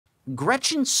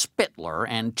Gretchen Spittler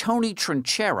and Tony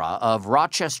Trinchera of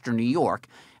Rochester, New York,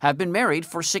 have been married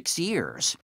for 6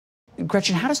 years.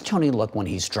 Gretchen, how does Tony look when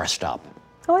he's dressed up?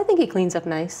 Oh, I think he cleans up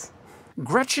nice.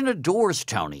 Gretchen adores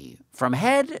Tony from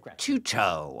head to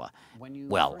toe.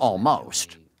 Well,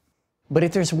 almost. But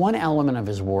if there's one element of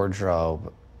his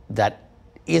wardrobe that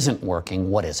isn't working,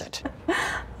 what is it?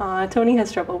 Tony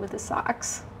has trouble with his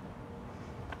socks.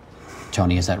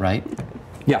 Tony, is that right?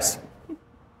 Yes.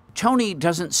 Tony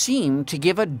doesn't seem to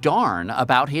give a darn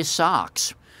about his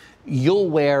socks. You'll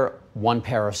wear one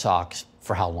pair of socks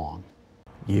for how long?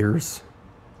 Years.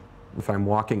 If I'm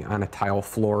walking on a tile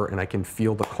floor and I can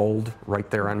feel the cold right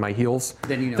there on my heels,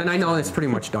 then I know it's pretty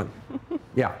much done.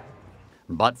 Yeah.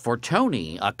 But for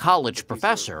Tony, a college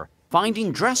professor,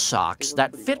 finding dress socks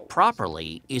that fit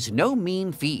properly is no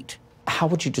mean feat. How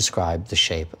would you describe the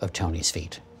shape of Tony's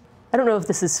feet? I don't know if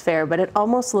this is fair, but it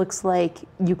almost looks like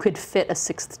you could fit a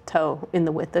 6th toe in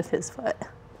the width of his foot.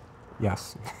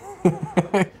 Yes.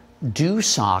 Do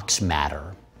socks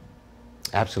matter?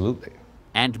 Absolutely.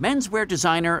 And menswear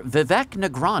designer Vivek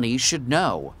Nagrani should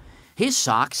know. His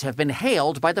socks have been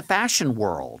hailed by the fashion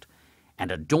world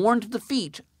and adorned the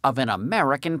feet of an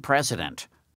American president.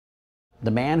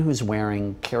 The man who's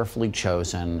wearing carefully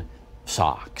chosen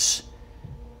socks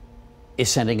is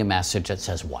sending a message that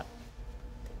says what?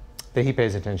 That he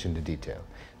pays attention to detail.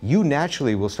 You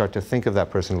naturally will start to think of that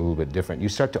person a little bit different. You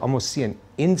start to almost see an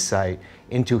insight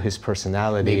into his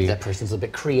personality. Maybe that person's a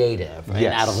bit creative, an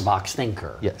out-of-the-box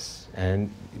thinker. Yes, and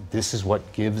this is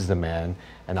what gives the man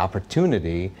an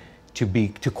opportunity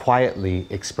to quietly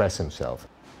express himself.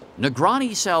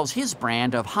 Nagrani sells his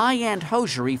brand of high-end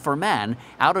hosiery for men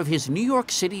out of his New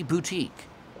York City boutique.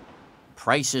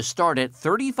 Prices start at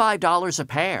 $35 a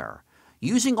pair,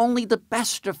 using only the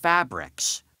best of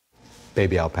fabrics.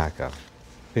 Baby alpaca.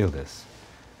 Feel this.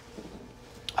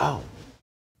 Oh.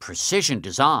 Precision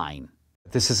design.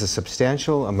 This is a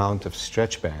substantial amount of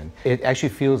stretch band. It actually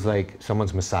feels like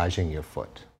someone's massaging your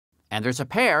foot. And there's a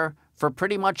pair for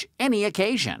pretty much any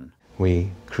occasion.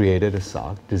 We created a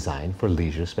sock designed for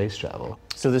leisure space travel.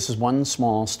 So this is one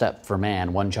small step for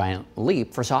man, one giant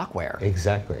leap for sock wear.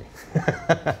 Exactly.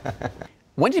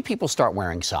 When did people start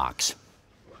wearing socks?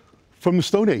 From the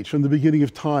Stone Age, from the beginning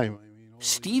of time.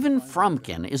 Stephen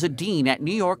Frumkin is a dean at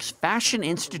New York's Fashion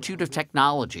Institute of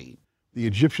Technology. The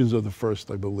Egyptians are the first,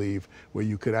 I believe, where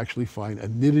you could actually find a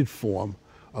knitted form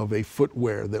of a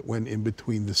footwear that went in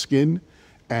between the skin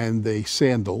and a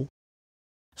sandal.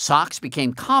 Socks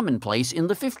became commonplace in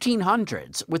the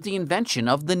 1500s with the invention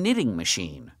of the knitting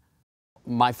machine.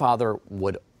 My father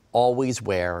would always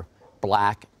wear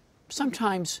black,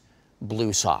 sometimes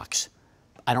blue socks.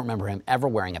 I don't remember him ever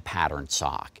wearing a patterned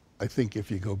sock. I think if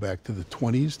you go back to the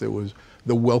 20s, there was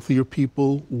the wealthier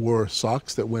people wore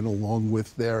socks that went along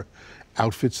with their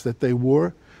outfits that they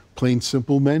wore. Plain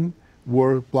simple men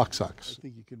wore block socks.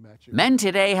 Men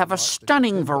today have a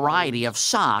stunning variety of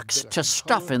socks to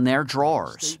stuff in their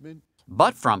drawers.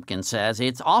 But Frumkin says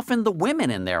it's often the women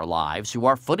in their lives who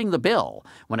are footing the bill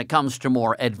when it comes to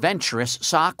more adventurous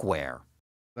sock wear.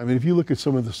 I mean, if you look at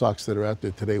some of the socks that are out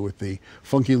there today with the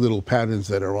funky little patterns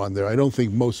that are on there, I don't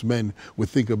think most men would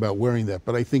think about wearing that,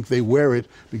 but I think they wear it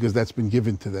because that's been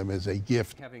given to them as a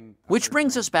gift. Which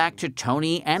brings us back to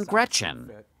Tony and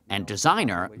Gretchen and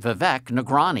designer Vivek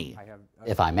Nagrani.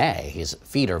 If I may, his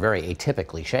feet are very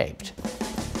atypically shaped.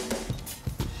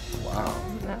 Wow.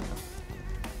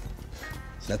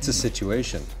 That's a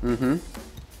situation. Mm-hmm.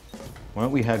 Why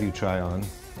don't we have you try on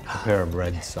a pair of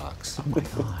red socks? Oh my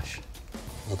gosh.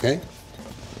 Okay.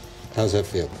 How's that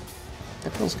feel?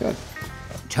 That feels good.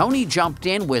 Tony jumped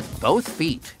in with both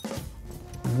feet.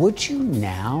 Would you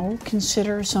now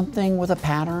consider something with a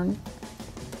pattern?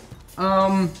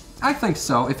 I think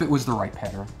so, if it was the right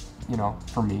pattern, you know,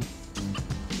 for me.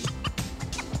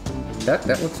 That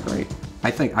looks great.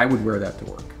 I think I would wear that to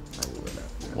work. I would wear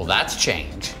that. Well, that's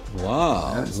change.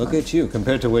 Wow, look at you,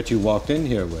 compared to what you walked in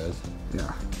here with.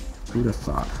 Yeah, who'd have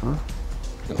thought, huh?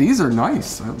 These are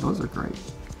nice, those are great.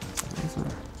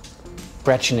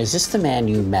 Gretchen, is this the man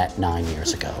you met 9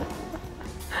 years ago?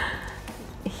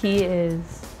 He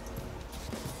is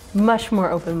much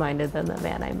more open-minded than the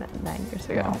man I met 9 years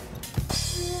ago. Wow.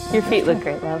 Your feet look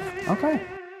great, love. Okay.